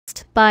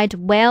developed by the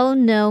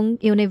well-known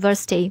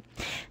university.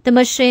 The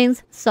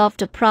machines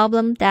solved a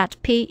problem that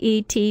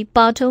PET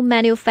bottle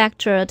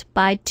manufactured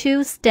by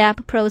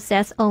two-step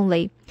process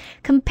only.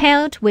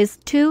 Compared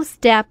with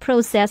two-step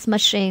process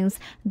machines,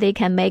 they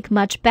can make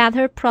much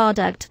better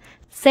product,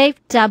 save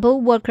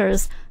double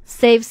workers,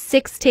 save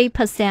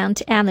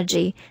 60%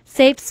 energy,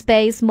 save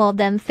space more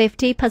than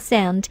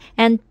 50%,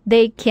 and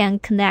they can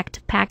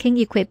connect packing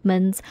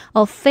equipment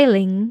or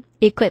filling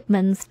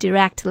equipment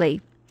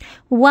directly.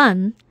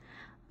 1.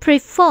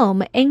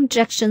 Preform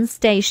injection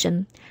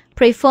station.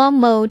 Preform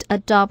mold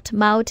adopt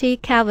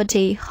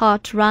multi-cavity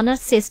hot runner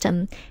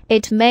system.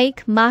 It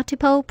make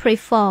multiple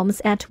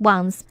preforms at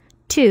once.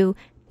 2.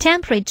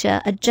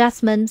 Temperature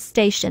adjustment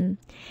station.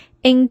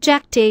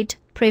 Injected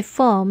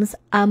preforms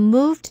are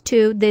moved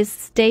to this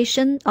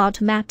station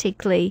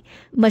automatically.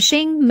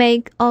 Machine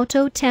make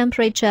auto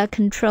temperature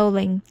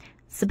controlling.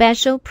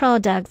 Special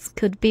products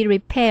could be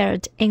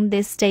repaired in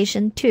this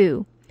station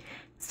too.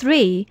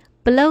 3.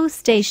 Blow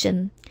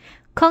station.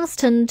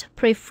 Constant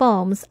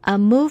preforms are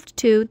moved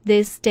to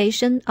this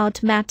station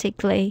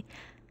automatically.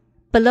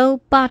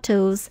 Blow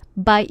bottles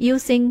by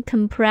using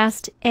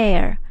compressed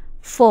air.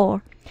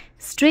 4.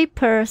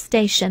 Stripper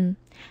station.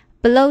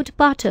 Blowed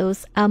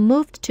bottles are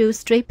moved to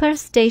stripper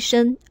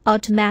station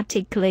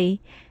automatically.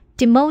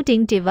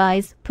 Demolding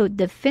device put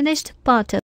the finished bottle